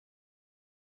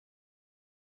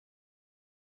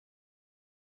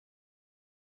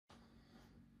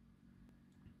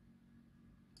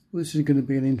Well, this is going to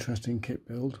be an interesting kit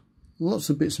build. Lots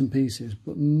of bits and pieces,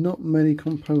 but not many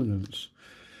components.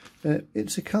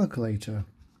 It's a calculator.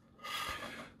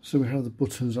 So we have the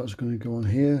buttons that's going to go on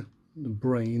here, the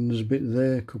brain, there's a bit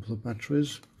there, a couple of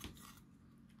batteries,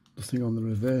 nothing on the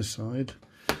reverse side.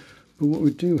 But what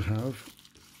we do have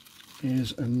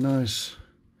is a nice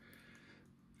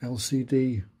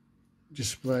LCD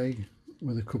display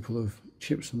with a couple of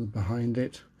chips on the behind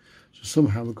it. So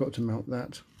somehow we've got to mount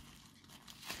that.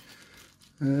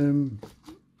 Main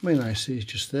IC is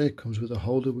just there, comes with a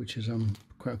holder, which is I'm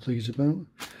quite pleased about.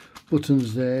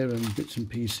 Buttons there and bits and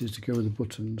pieces to go with the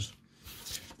buttons.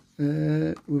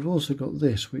 We've also got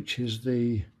this, which is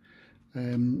the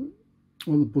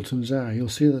what the buttons are. You'll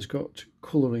see that's got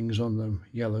colourings on them,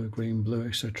 yellow, green, blue,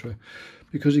 etc.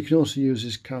 Because you can also use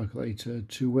this calculator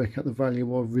to work out the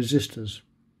value of resistors.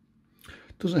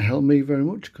 Doesn't help me very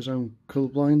much because I'm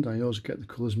colourblind. I always get the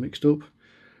colours mixed up,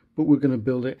 but we're going to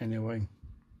build it anyway.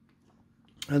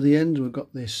 At the end we've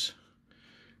got this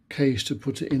case to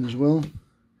put it in as well.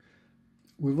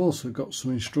 We've also got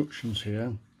some instructions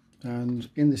here, and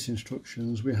in this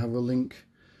instructions we have a link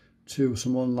to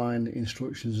some online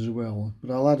instructions as well,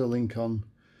 but I'll add a link on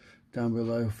down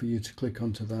below for you to click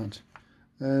onto that.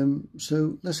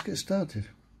 So let's get started.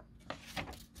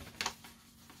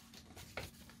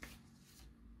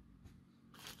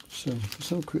 So let's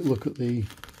have a quick look at the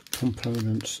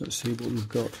components. Let's see what we've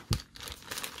got.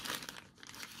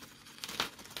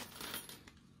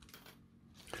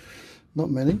 Not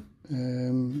many.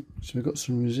 So we've got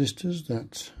some resistors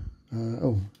that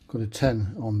got a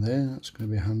 10 on there, that's going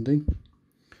to be handy.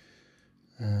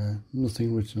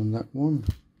 Nothing written on that one.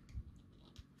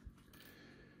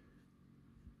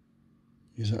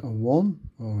 Is that a 1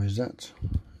 or is that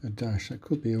a dash? That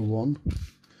could be a 1.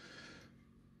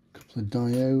 A couple of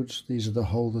diodes, these are the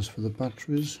holders for the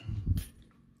batteries.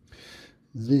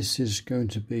 This is going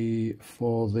to be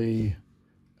for the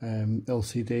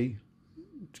LCD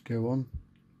to go on,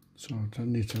 so I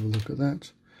need to have a look at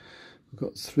that. We've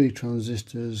got 3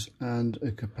 transistors and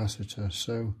a capacitor,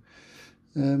 so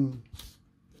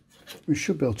we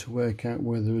should be able to work out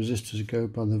where the resistors go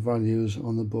by the values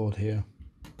on the board here.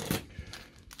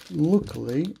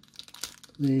 Luckily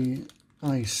the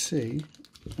IC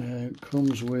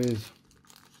comes with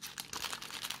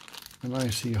an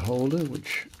IC holder,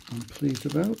 which I'm pleased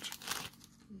about.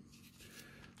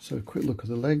 So a quick look at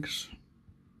the legs.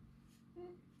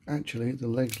 Actually the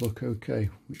legs look okay,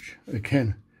 which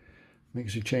again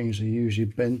makes a change. They're usually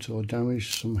bent or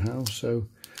damaged somehow, so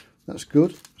that's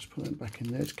good. Let's put that back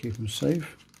in there to keep them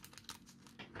safe.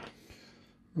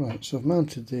 Right, so I've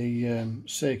mounted the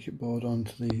circuit board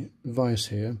onto the device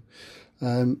here,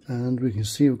 and we can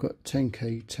see we've got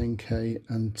 10k, 10k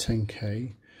and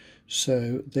 10k.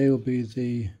 So they will be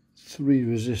the 3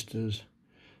 resistors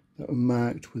that are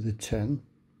marked with a 10.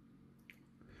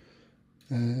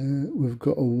 We've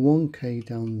got a 1k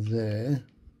down there,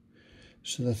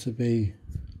 so that'll be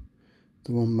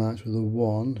the one marked with a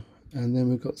 1, and then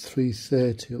we've got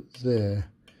 330 up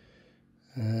there.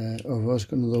 I've also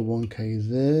got another 1k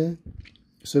there,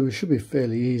 so it should be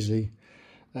fairly easy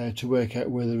to work out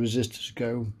where the resistors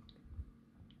go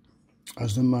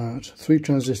as they're marked. 3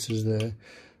 transistors there,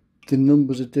 the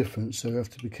numbers are different, so you have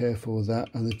to be careful with that,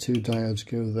 and the 2 diodes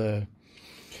go there.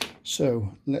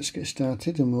 So let's get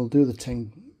started, and we'll do the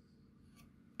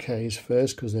 10k's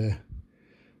first because they're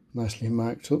nicely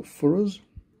marked up for us.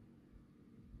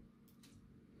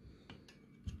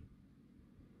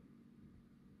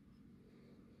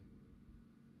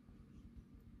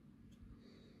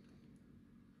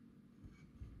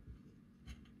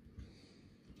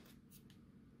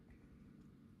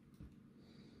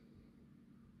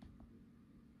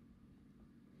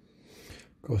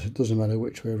 Of course, it doesn't matter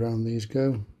which way around these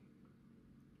go.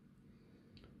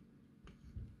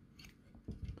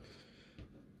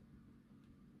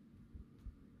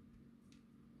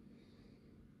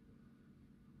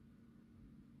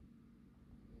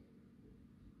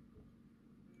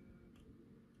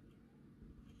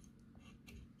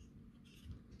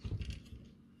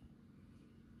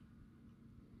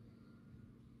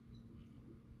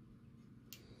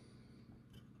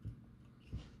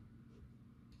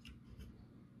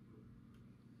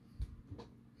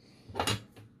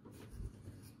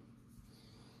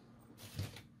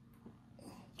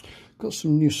 Got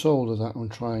some new solder that I'm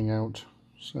trying out,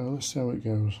 so let's see how it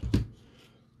goes.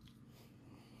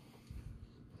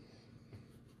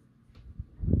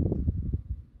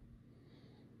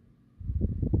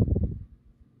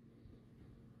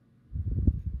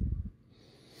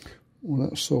 Well,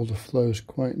 that solder flows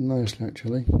quite nicely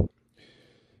actually.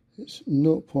 It's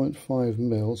 0.5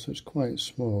 mil, so it's quite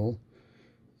small.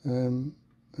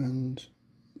 and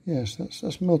yes,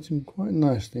 that's melting quite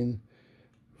nicely and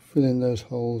filling those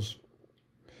holes,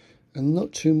 and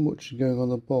not too much going on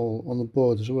the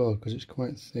board as well, because it's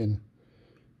quite thin.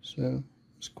 So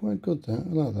it's quite good, that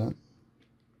I like that.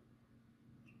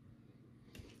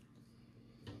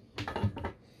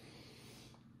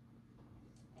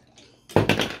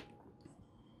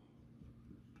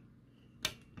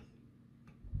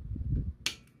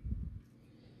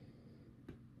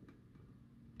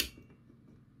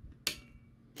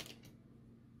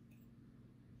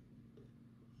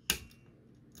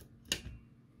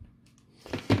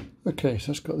 Okay, so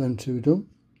that's got them two done.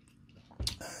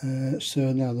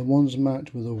 So now the one's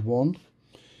marked with a 1.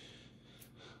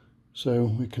 So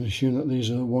we can assume that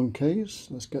these are 1Ks.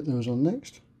 Let's get those on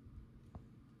next.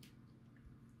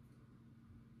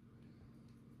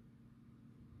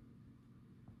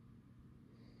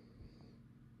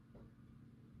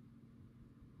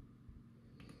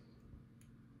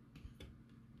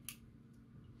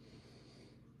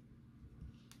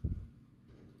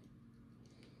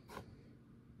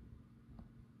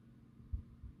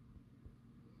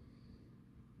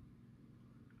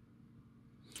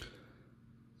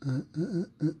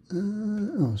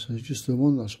 Oh, so it's just the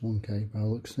one that's 1K by the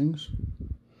looks of things.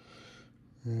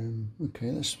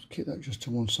 Okay, let's keep that just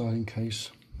to one side in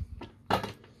case.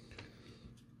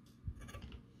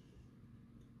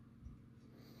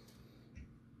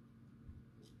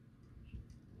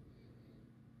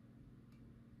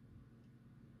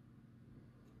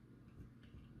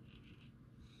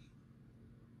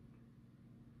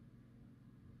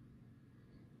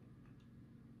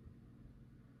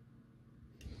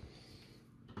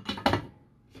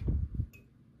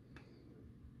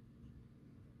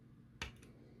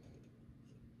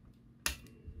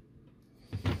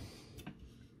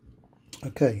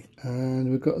 Okay,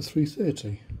 and we've got a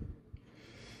 330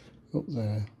 up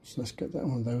there, so let's get that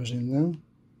one of those in now.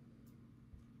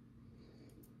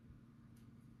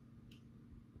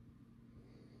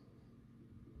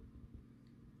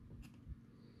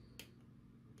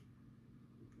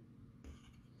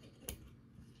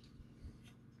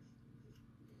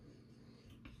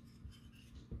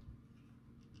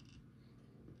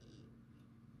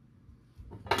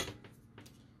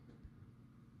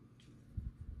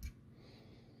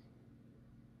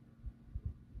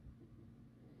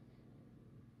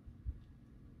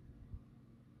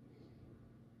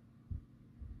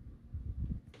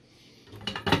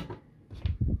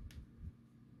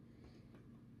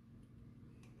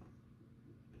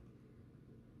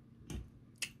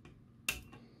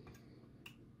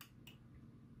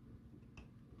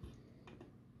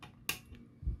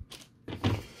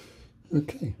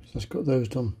 Okay, so that's got those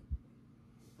done.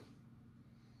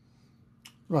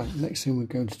 Right, next thing we're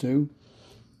going to do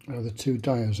are the two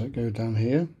diodes that go down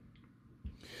here.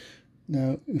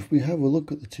 Now, if we have a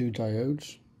look at the two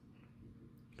diodes,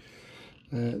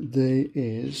 there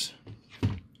is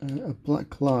a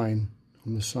black line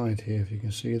on the side here, if you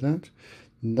can see that.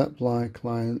 And that black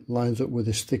line lines up with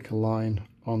this thicker line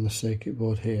on the circuit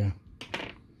board here.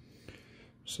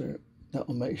 So that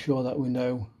will make sure that we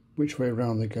know which way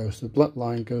around they go. So the black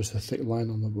line goes to the thick line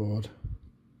on the board.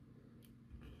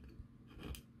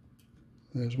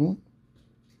 There's one.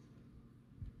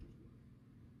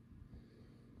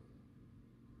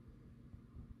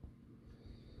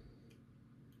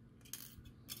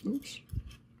 Oops.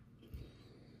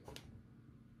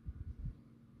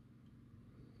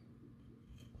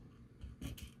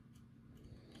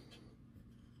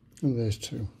 And there's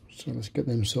two. So let's get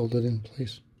them soldered in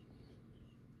place.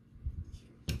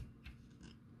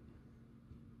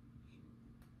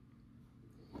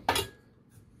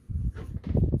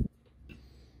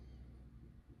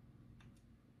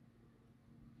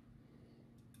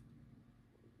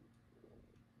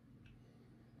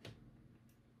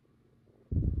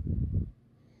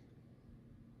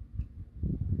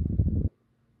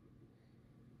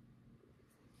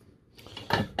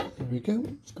 There we go,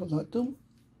 it's got that done.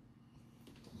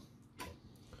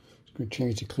 Just going to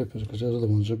change the clippers because those other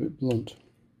ones are a bit blunt.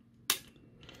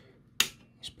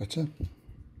 That's better.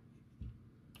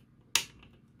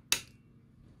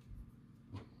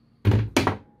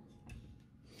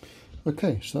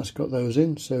 Okay, so that's got those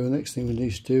in. So the next thing we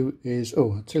need to do is,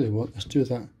 oh, I'll tell you what, let's do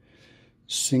that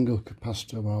single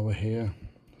capacitor while we're here.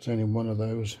 There's only one of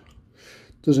those.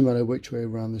 Doesn't matter which way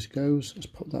around this goes. Let's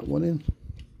pop that one in.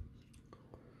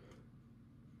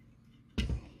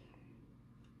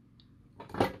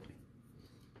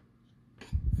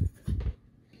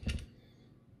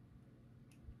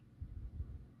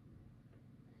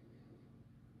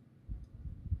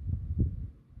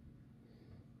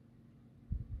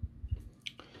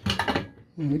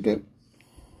 There we go.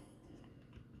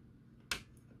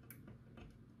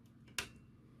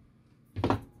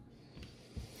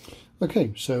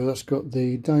 Okay, so that's got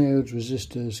the diodes,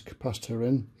 resistors, capacitor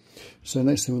in. So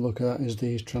next thing we look at is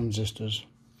these transistors.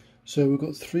 So we've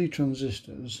got 3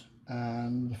 transistors,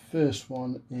 and the first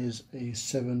one is a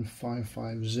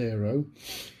 7550.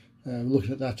 We're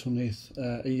looking at that underneath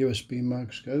a USB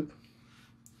microscope.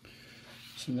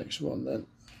 So next one then.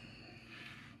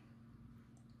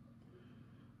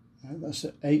 That's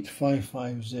at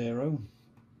 8550.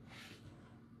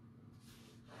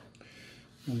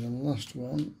 And the last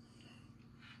one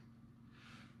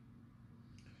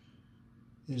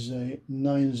is a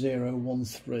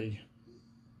 9013.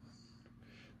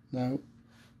 Now,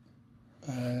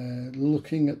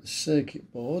 looking at the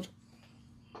circuit board,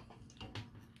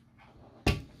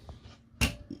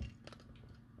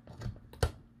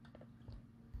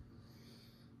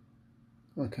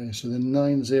 okay, so the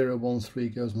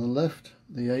 9013 goes on the left,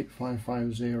 the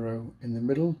 8550 in the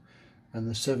middle, and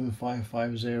the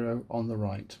 7550 on the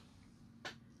right.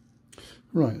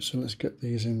 Right, so let's get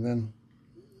these in then.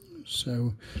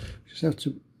 So just have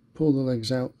to pull the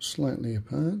legs out slightly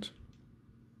apart,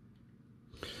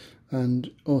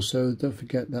 and also don't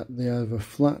forget that they have a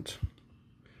flat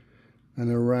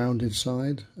and a rounded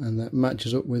side, and that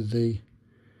matches up with the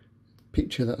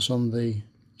picture that's on the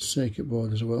circuit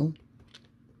board as well.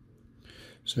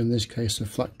 So in this case the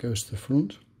flat goes to the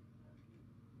front.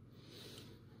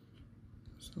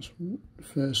 So that's the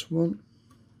first one.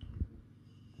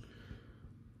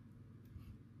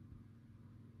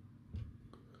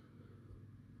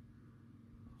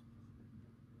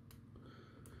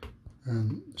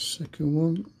 And the second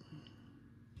one,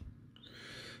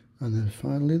 and then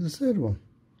finally the third one.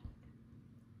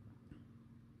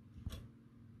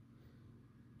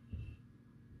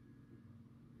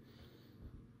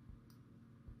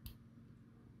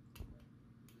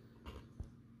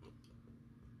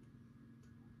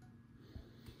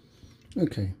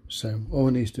 Okay, so all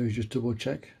we need to do is just double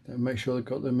check and make sure they've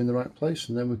got them in the right place,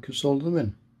 and then we can solder them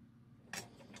in.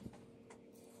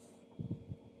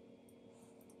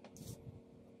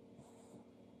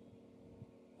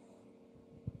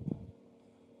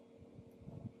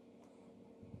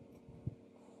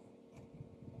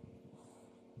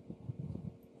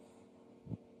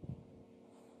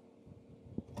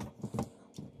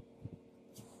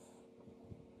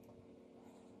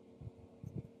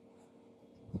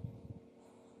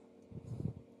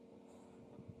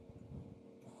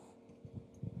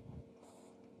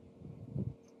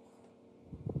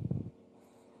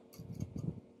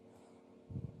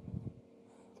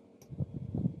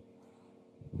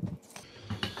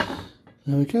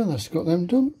 There we go, that's got them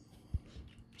done.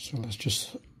 So let's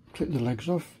just clip the legs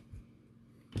off.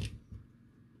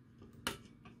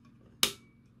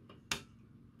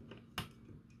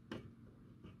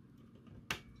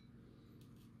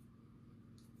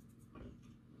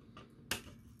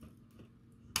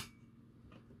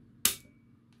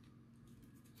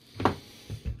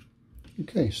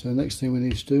 Okay, so the next thing we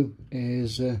need to do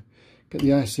is get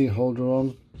the IC holder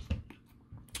on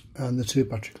and the 2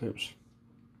 battery clips.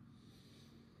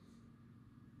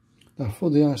 Now for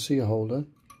the IC holder,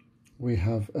 we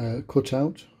have a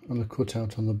cutout and a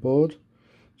cutout on the board,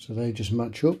 so they just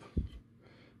match up.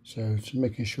 So just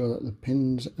making sure that the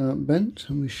pins aren't bent,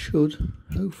 and we should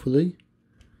hopefully,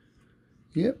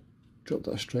 yep, drop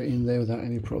that straight in there without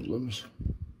any problems.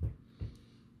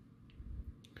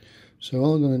 So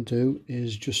all I'm going to do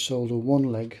is just solder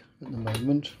one leg at the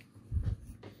moment.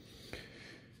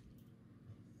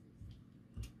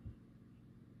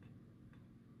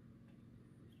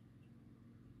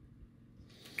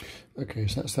 Okay,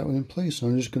 so that's that one in place. So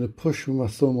I'm just going to push with my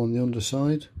thumb on the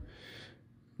underside,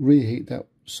 reheat that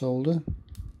solder,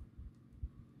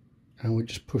 and we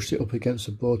just push it up against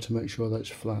the board to make sure that it's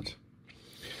flat.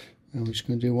 And we're just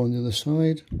going to do one on the other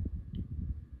side,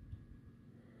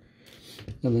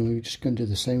 and then we're just going to do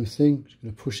the same thing. Just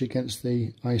going to push against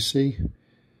the IC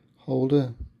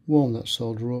holder, warm that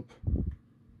solder up,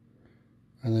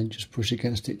 and then just push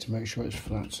against it to make sure it's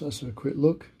flat. So let's have a quick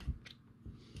look.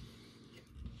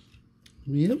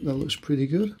 Yep, that looks pretty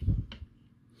good.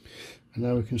 And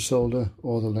now we can solder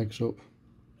all the legs up.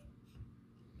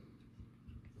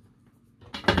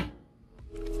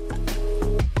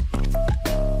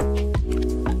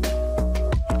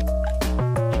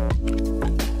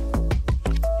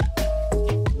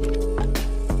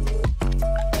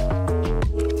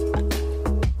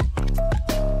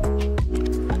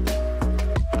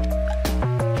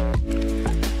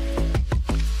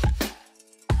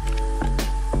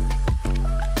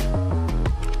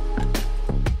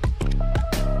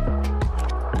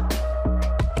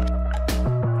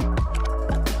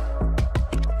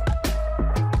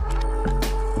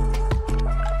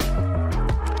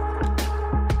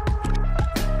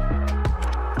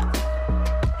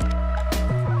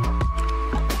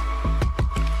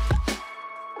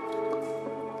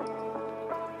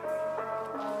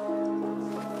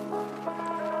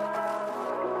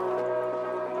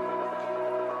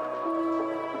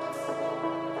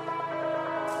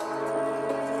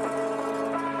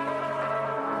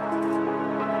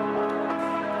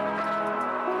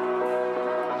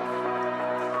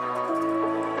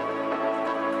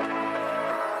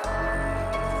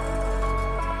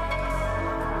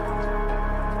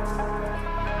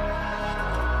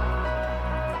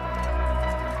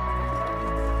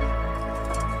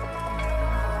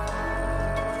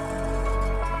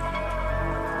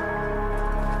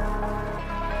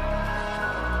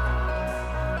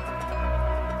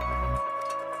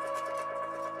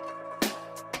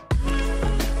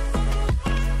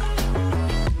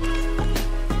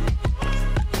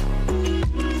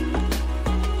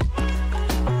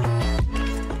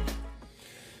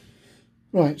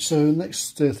 Right, so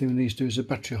next thing we need to do is a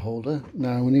battery holder.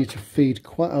 Now we need to feed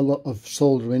quite a lot of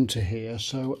solder into here,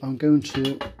 so I'm going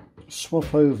to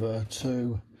swap over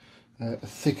to a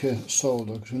thicker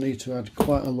solder because we need to add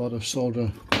quite a lot of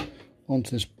solder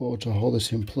onto this board to hold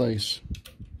this in place.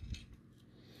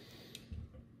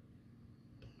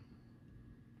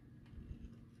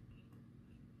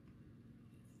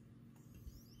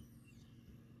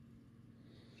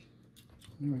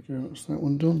 There we go, that's that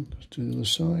one done. Let's do the other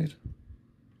side.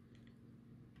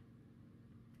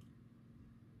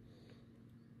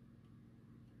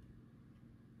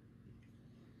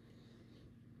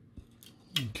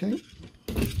 Okay.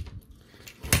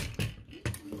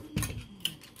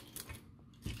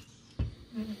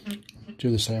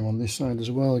 Do the same on this side as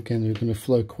well. Again, we're going to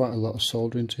flow quite a lot of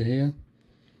solder into here.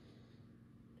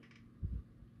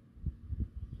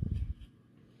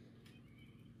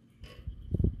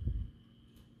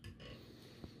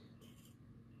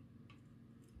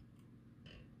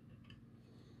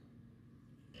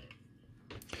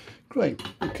 Great,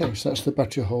 okay, so that's the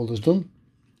battery holders done.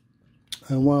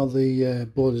 And while the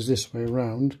board is this way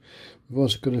around, we've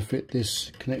also got to fit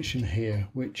this connection here,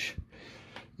 which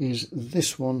is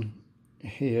this one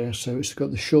here. So it's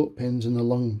got the short pins and the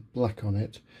long black on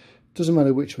it. Doesn't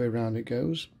matter which way around it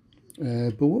goes.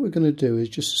 But what we're going to do is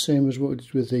just the same as what we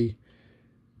did with the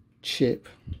chip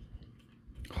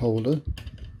holder,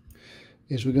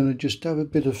 is we're going to just have a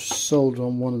bit of solder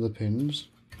on one of the pins.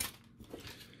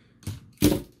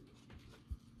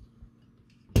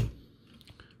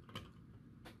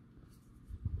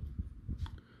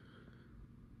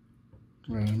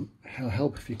 It'll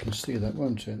help if you can see that,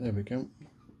 won't it? There we go.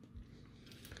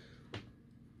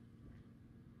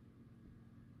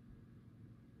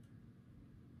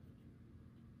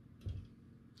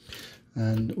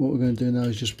 And what we're going to do now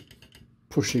is just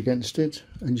push against it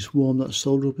and just warm that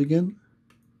solder up again.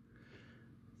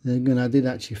 Then again, I did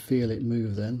actually feel it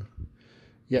move then.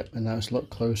 Yep, and now it's a lot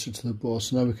closer to the board,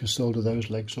 so now we can solder those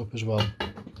legs up as well.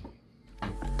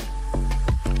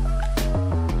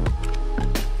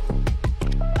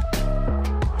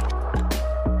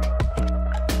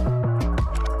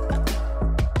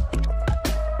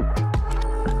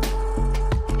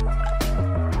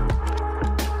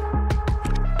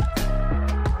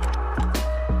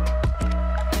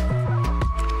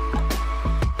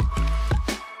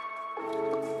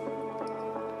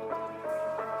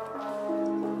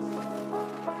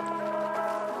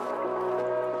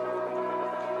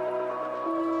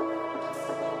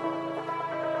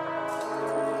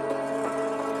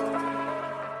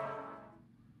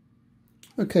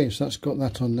 Okay, so that's got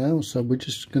that on now, so we're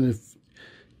just going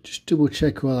to double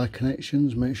check all our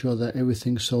connections, make sure that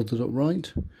everything's soldered up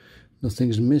right,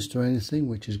 nothing's missed or anything,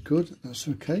 which is good. That's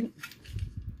okay.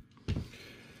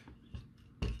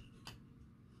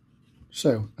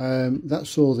 So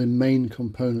that's all the main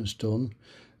components done.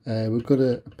 We've got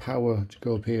a power to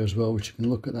go up here as well, which you can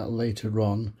look at that later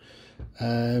on.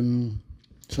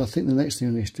 So I think the next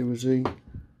thing we need to do is the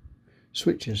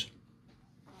switches.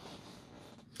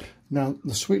 Now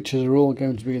the switches are all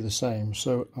going to be the same,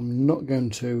 so I'm not going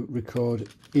to record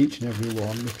each and every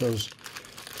one because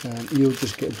you'll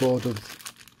just get bored of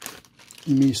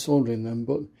me soldering them.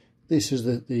 But this is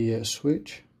the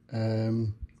switch,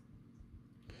 and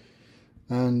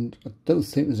I don't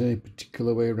think there's any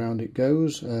particular way around it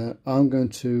goes. I'm going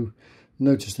to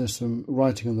notice there's some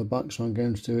writing on the back, so I'm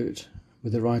going to do it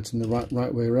with the writing the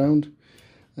right way around,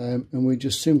 and we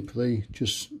just simply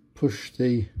push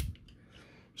the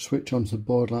switch onto the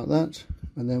board like that,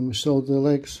 and then we solder the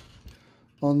legs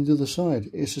on the other side.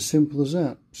 It's as simple as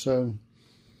that. So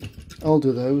I'll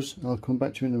do those and I'll come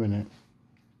back to you in a minute.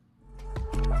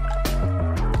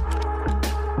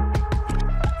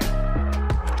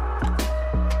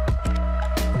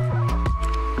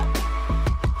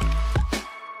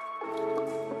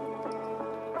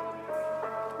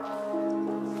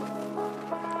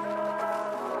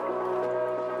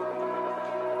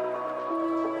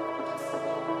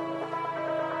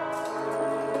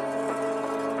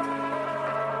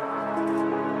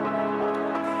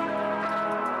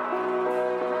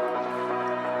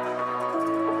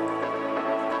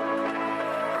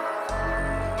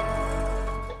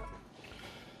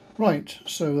 Right,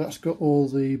 so that's got all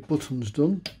the buttons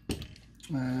done.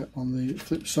 On the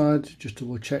flip side, just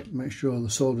double check, make sure the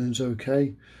soldering's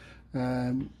okay,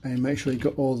 and make sure you've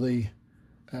got all the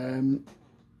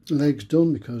legs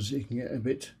done, because you can get a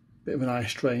bit of an eye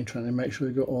strain trying to make sure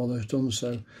you've got all those done.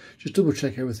 So just double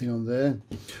check everything on there.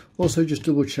 Also just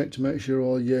double check to make sure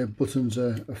all your buttons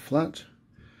are flat.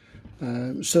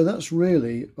 So that's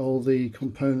really all the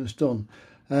components done.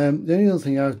 The only other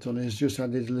thing I've done is just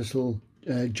added a little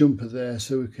jumper there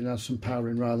so we can add some power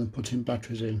in rather than putting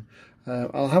batteries in.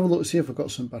 I'll have a look to see if I've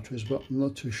got some batteries, but I'm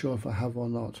not too sure if I have or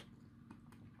not.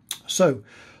 So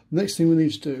next thing we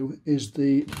need to do is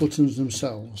the buttons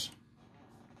themselves.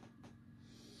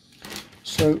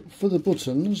 So for the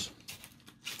buttons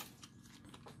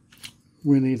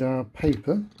we need our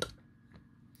paper,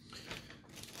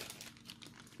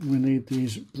 we need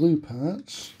these blue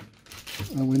parts,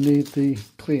 and we need the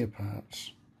clear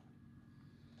parts.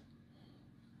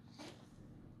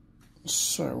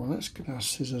 So let's get our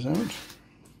scissors out.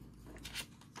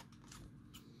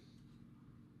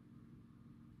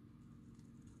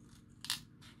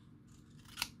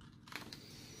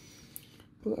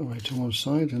 Put that away to one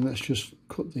side and let's just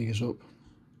cut these up.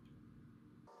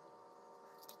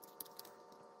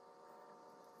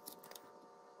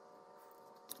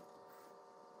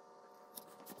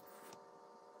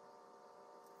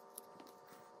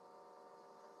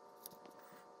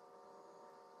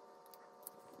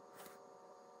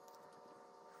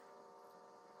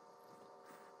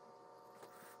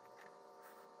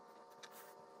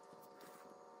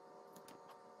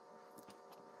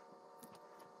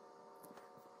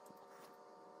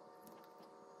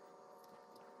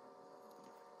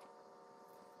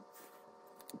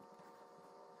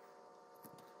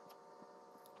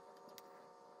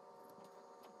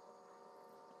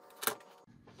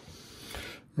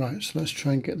 Right, so let's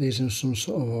try and get these in some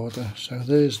sort of order. So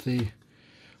there's the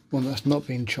one that's not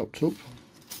been chopped up.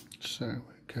 So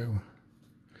we go,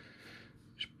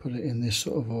 just put it in this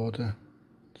sort of order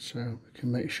so we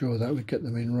can make sure that we get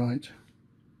them in right.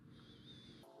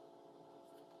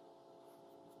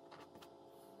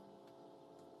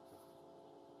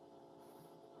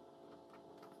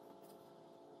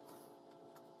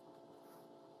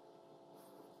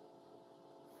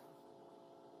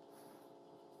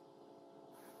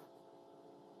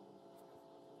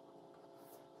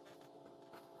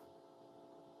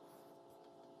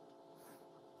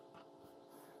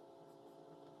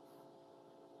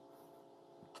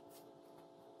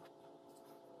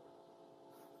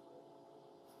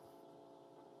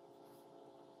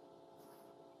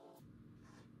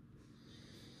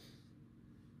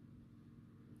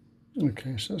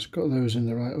 Okay, so that's got those in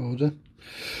the right order.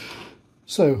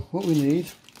 So what we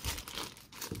need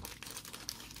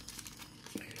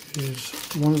is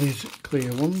one of these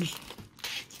clear ones,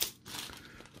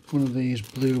 one of these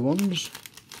blue ones,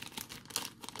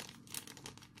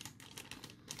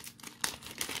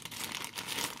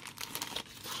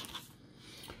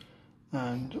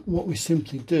 and what we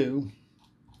simply do,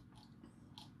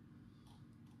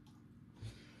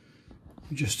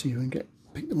 just see if we can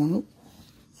pick them on up.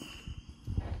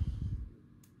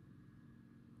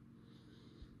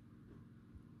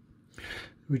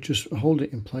 We just hold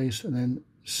it in place and then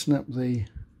snap the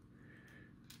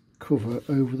cover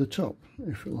over the top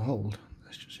if it will hold.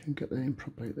 Let's just see if we can get that in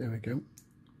properly. There we go.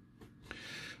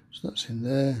 So that's in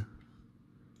there,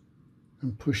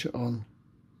 and push it on,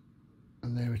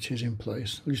 and there it is in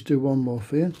place. I'll just do one more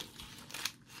for you.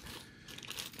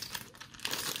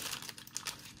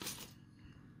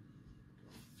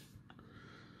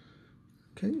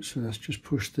 Okay, so let's just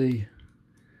push the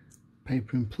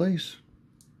paper in place.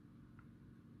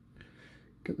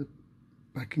 Get the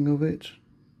backing of it,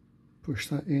 push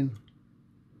that in,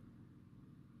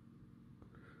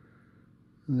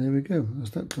 and there we go,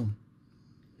 that's that done.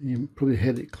 You probably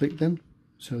heard it click then,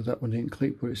 so that one didn't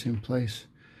click but it's in place,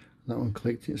 that one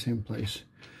clicked, it's in place.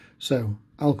 So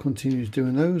I'll continue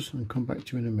doing those and come back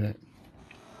to you in a minute.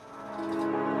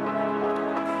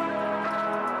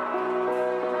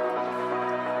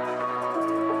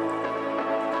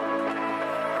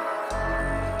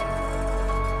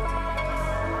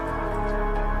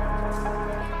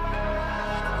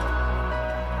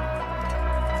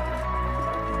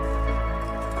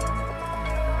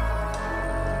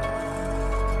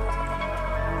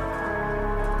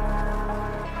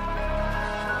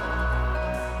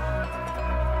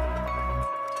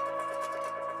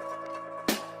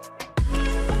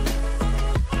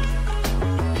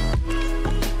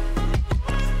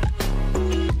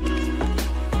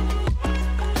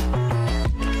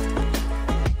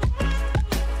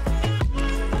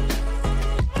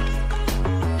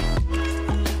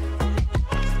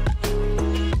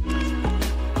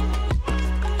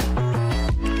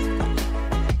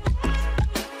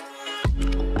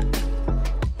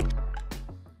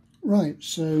 Right,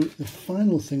 so the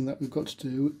final thing that we've got to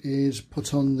do is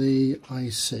put on the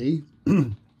IC,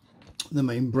 the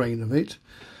main brain of it,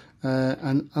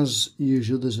 and as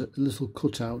usual there's a little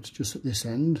cutout just at this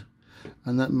end,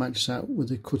 and that matches out with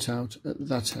the cutout at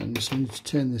that end. So you need to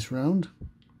turn this round,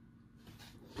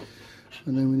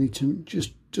 And then we need to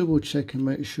just double check and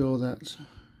make sure that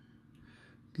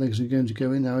legs are going to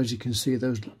go in. Now, as you can see,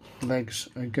 those legs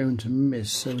are going to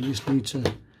miss, so we just need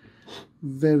to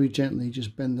very gently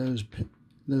just bend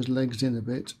those legs in a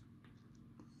bit.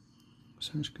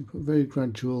 So I'm just going to put very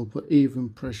gradual but even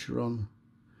pressure on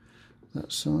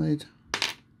that side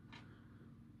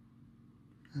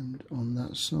and on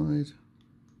that side.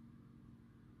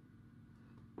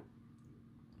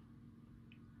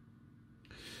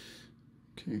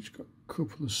 Okay, it's got a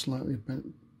couple of slightly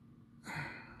bent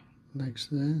legs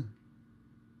there.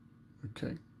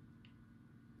 Okay.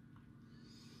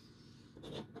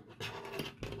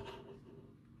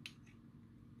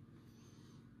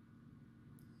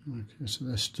 Okay, so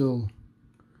they're still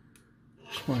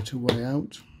quite a way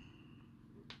out.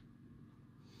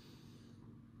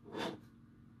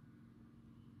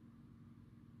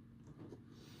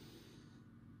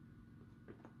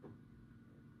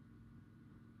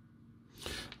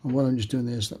 And what I'm just doing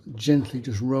there is gently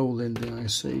just roll in the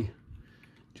IC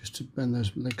just to bend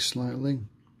those legs slightly.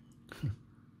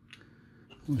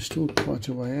 I'm still quite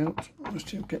a way out. Let's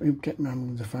just get my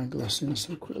magnifying glass in. Let's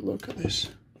have a quick look at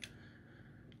this.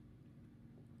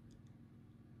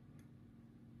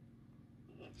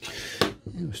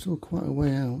 Yeah, we're still quite a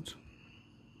way out.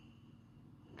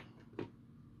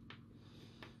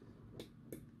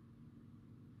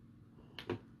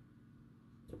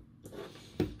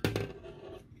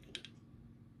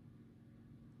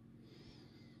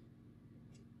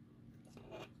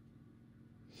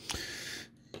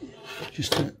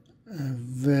 Just a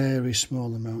very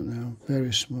small amount now,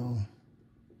 very small.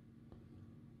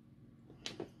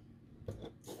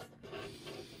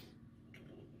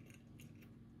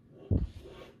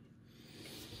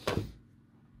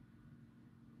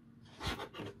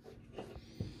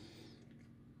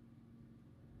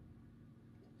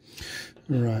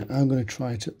 Right, I'm going to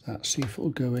try it at that, see if it'll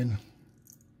go in.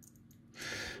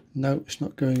 No, it's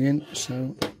not going in,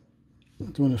 so I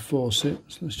don't want to force it,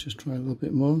 so let's just try a little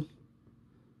bit more.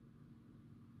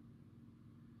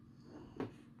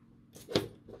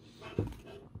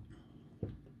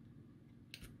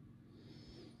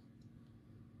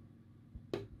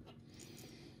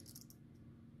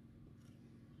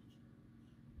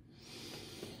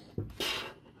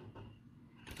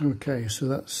 Okay, so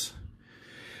that's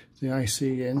the IC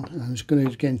in. I'm just going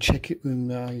to again check it with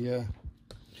my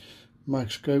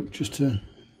microscope, just to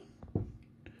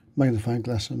magnifying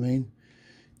glass I mean,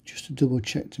 just to double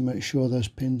check to make sure those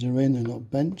pins are in and not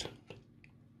bent.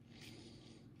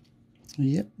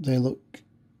 Yep, they look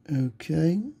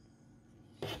okay.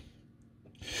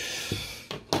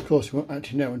 Of course we won't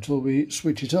actually know until we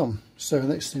switch it on. So the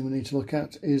next thing we need to look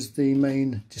at is the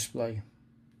main display.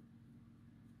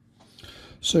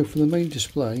 So for the main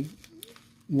display,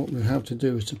 what we have to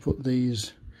do is to put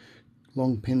these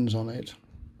long pins on it.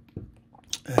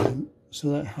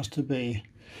 So that has to be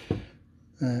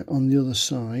on the other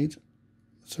side.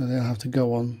 So they'll have to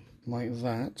go on like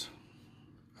that.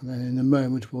 And then in a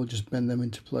moment we'll just bend them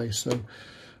into place. So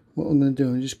what I'm going to do,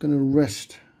 I'm just going to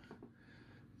rest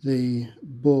the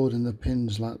board and the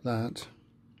pins like that.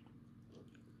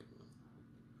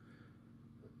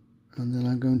 And then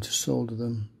I'm going to solder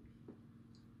them.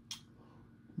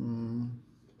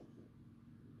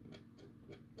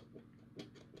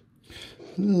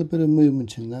 A little bit of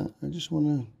movement in that. I just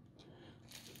want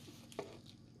to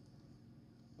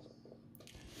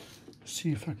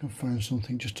see if I can find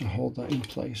something just to hold that in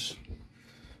place.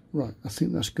 Right, I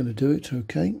think that's going to do it.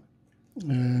 Okay.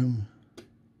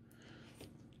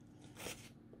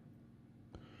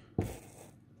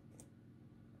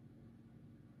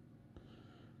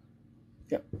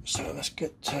 Yep. So let's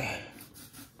get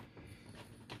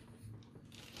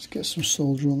some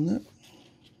solder on that.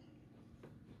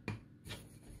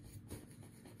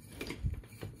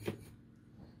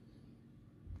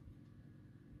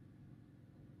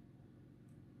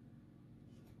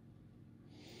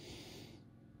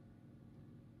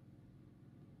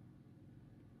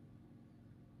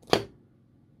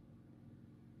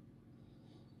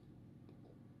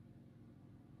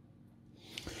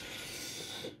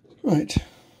 Right,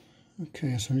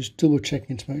 okay, so I'm just double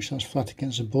checking to make sure that's flat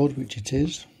against the board, which it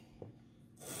is.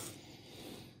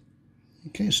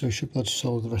 Okay, so we should be able to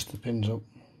solder the rest of the pins up.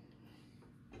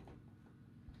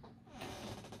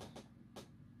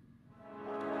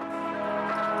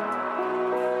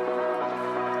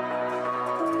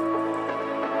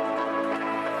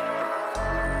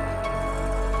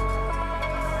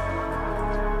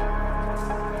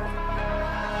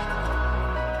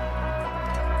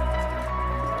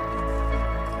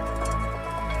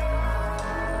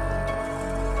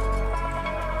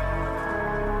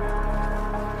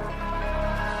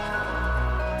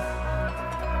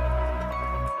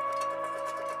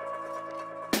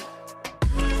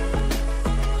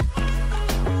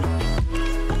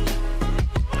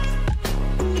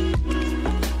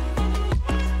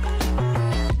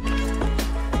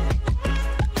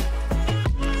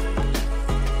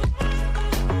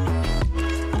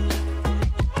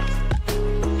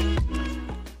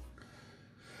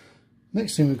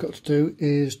 Next thing we've got to do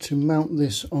is to mount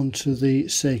this onto the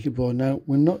circuit board. Now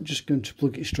we're not just going to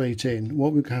plug it straight in. What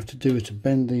we're going to have to do is to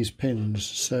bend these pins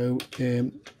so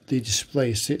the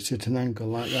display sits at an angle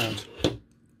like that.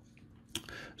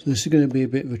 So this is going to be a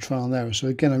bit of a trial and error. So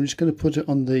again, I'm just going to put it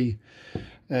on the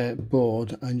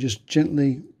board and just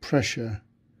gently pressure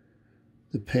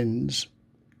the pins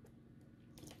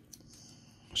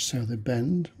so they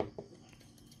bend.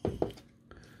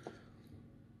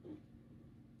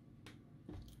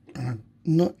 I'm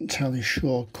not entirely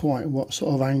sure quite what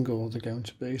sort of angle they're going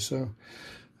to be, so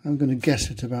I'm going to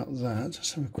guess at about that.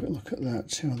 Let's have a quick look at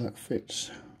that, see how that fits.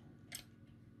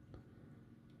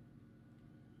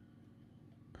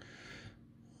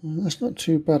 Well, that's not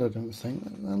too bad, I don't think.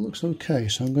 That looks okay,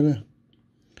 so I'm going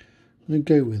to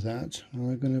go with that. And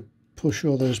we're going to push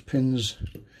all those pins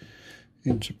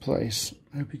into place.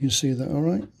 I hope you can see that all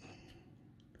right.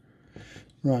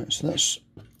 Right, so that's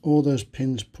all those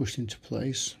pins pushed into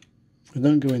place. They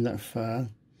don't go in that far,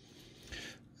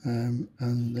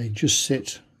 and they just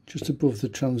sit just above the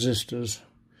transistors,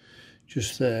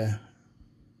 just there.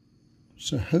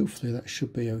 So hopefully that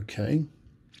should be okay.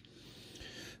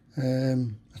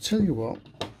 I tell you what,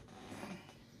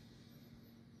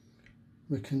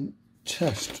 we can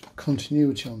test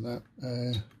continuity on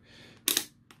that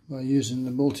by using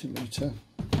the multimeter.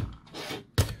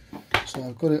 So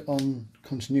I've got it on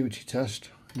continuity test,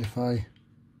 and if I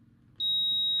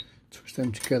twist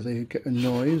them together you get a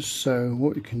noise. So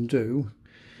what you can do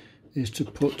is to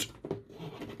put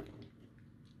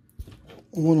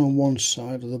one on one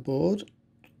side of the board,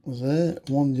 there,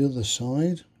 one on the other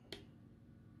side.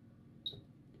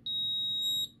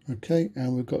 Okay,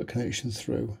 and we've got a connection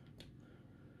through.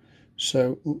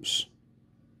 So, oops,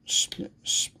 split,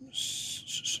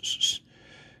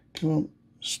 come on,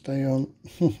 stay on.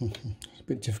 It's a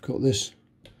bit difficult this.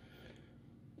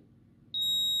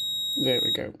 There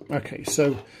we go. Okay,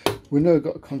 so we know we've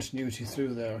got a continuity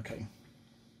through there. Okay.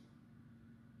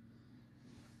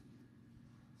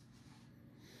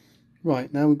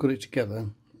 Right, now we've got it together.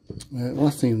 The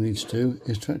last thing we need to do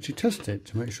is to actually test it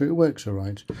to make sure it works all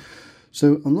right.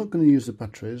 So I'm not going to use the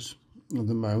batteries at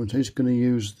the moment. I'm just going to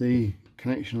use the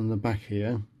connection on the back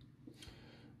here.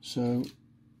 So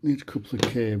need a couple of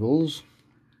cables.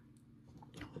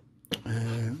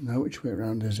 Now which way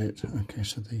around is it? Okay,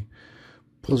 so the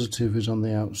positive is on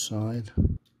the outside.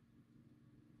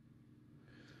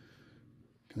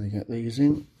 Can I get these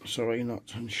in? Sorry, not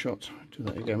unshot. Do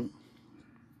that again.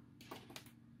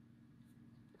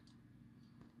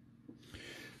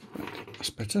 Okay,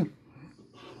 that's better.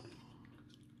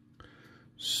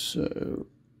 So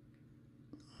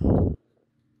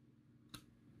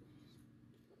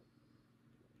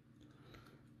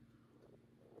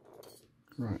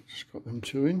right, just got them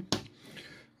two in.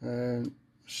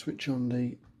 Switch on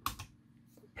the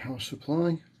power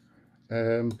supply.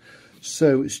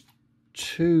 So it's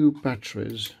two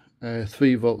batteries,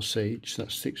 3 volts each, so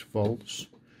that's 6 volts.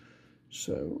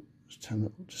 So let's turn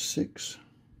that up to 6.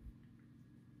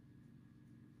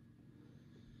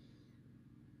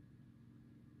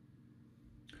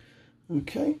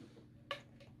 Okay,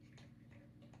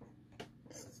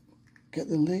 get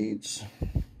the leads.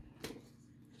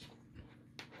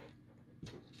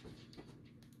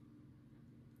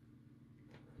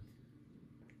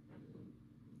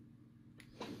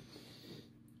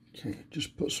 Okay,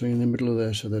 just put something in the middle of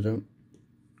there so they don't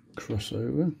cross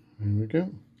over. There we go.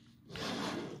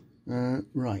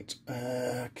 Right,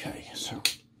 okay, so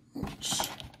let's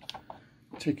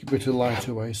take a bit of light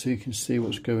away so you can see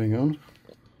what's going on.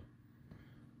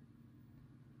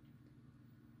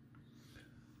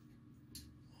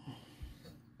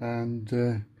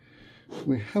 And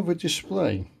we have a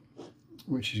display,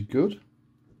 which is good.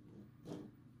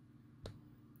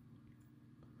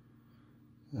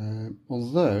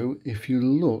 Although if you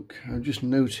look, I've just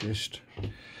noticed,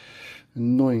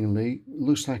 annoyingly,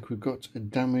 looks like we've got a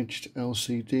damaged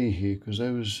LCD here, because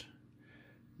those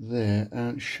there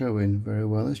aren't showing very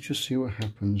well. Let's just see what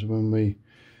happens when we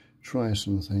try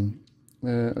something.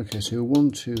 Okay, so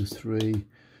 1, 2, 3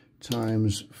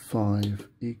 times 5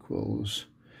 equals,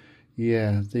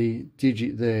 yeah, the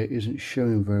digit there isn't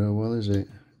showing very well, is it?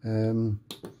 10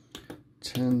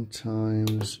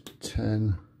 times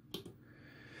 10.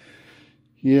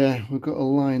 Yeah, we've got a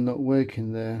line not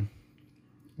working there,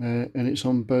 and it's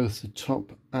on both the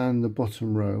top and the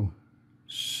bottom row,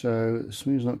 so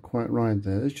something's not quite right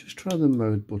there. Let's just try the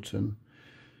mode button.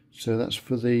 So that's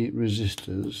for the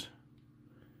resistors.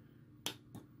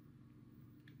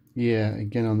 Yeah,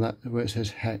 again on that where it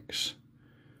says hex,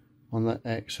 on that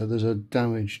X, so there's a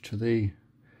damage to the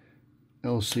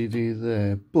LCD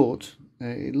there, but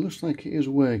it looks like it is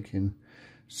working.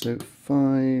 So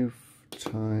 5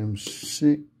 times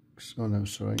 6, oh no,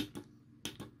 sorry,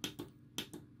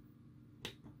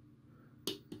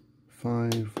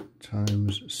 5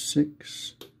 times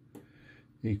 6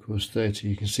 equals 30.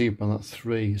 You can see by that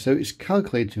 3. So it's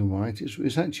calculating right,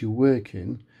 it's actually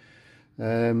working,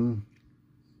 but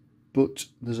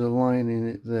there's a line in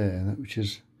it there, which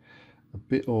is a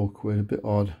bit awkward, a bit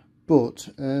odd, but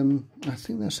I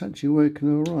think that's actually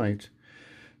working all right.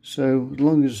 So as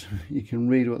long as you can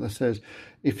read what that says,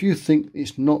 if you think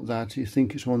it's not that, you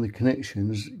think it's one of the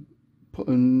connections, put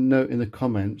a note in the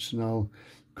comments and I'll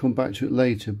come back to it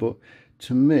later. But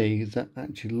to me, that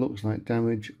actually looks like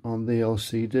damage on the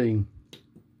LCD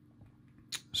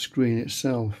screen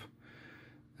itself,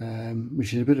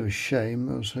 which is a bit of a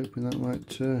shame. I was hoping that might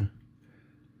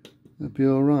that'd be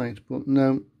all right, but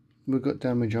no, we've got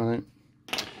damage on it.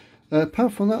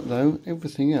 Apart from that though,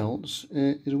 everything else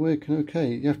is working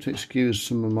okay. You have to excuse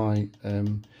some of my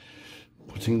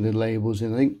putting the labels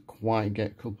in. I didn't quite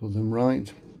get a couple of them right,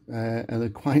 and they're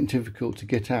quite difficult to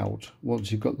get out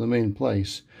once you've got them in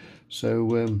place.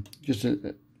 So just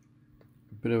a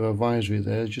bit of advisory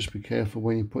there, just be careful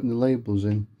when you're putting the labels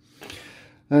in.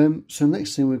 So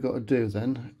next thing we've got to do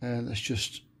then, let's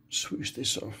just switch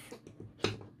this off.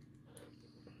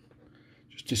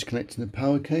 Just disconnecting the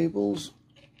power cables.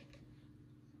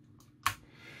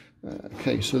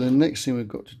 Okay, so the next thing we've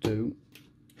got to do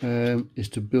is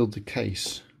to build the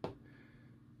case.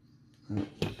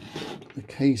 The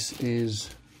case is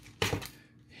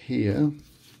here.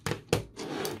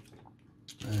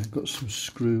 Got some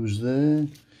screws there.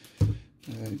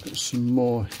 Got some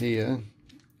more here.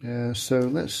 So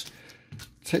let's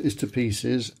take this to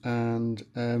pieces and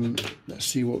let's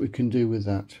see what we can do with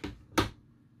that.